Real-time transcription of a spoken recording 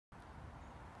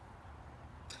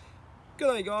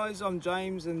G'day guys, I'm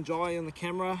James and Jai on the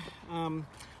camera.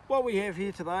 What we have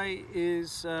here today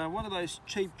is one of those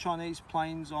cheap Chinese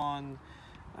planes on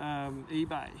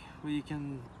eBay where you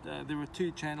can, there were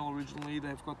two channel originally.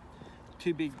 They've got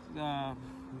two big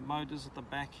motors at the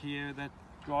back here that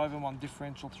drive them on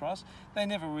differential thrust. They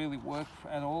never really work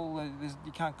at all.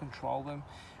 You can't control them.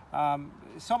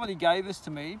 Somebody gave this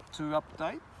to me to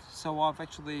update, so I've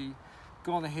actually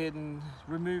gone ahead and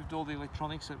removed all the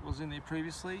electronics that was in there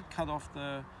previously, cut off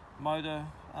the motor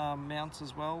mounts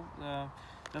as well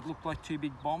that looked like two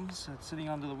big bombs sitting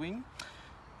under the wing,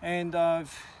 and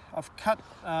I've cut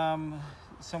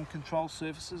some control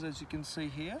surfaces, as you can see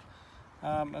here,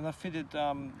 and I fitted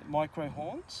micro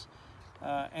horns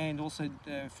and also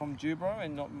from Dubro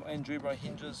and Dubro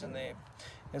hinges in there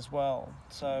as well.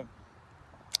 So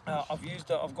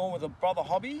I've gone with a Brother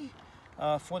Hobby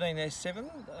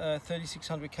 14A7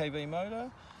 3600 kV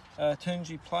motor,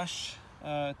 Turn-G Plush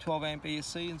 12 amp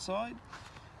ESC inside,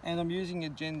 and I'm using a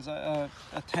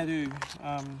Tattoo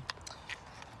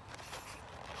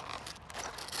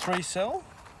 3-cell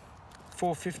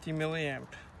 450 milliamp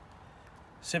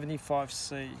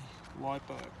 75C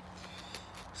LiPo.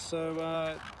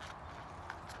 So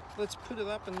let's put it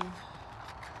up and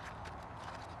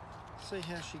see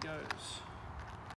how she goes.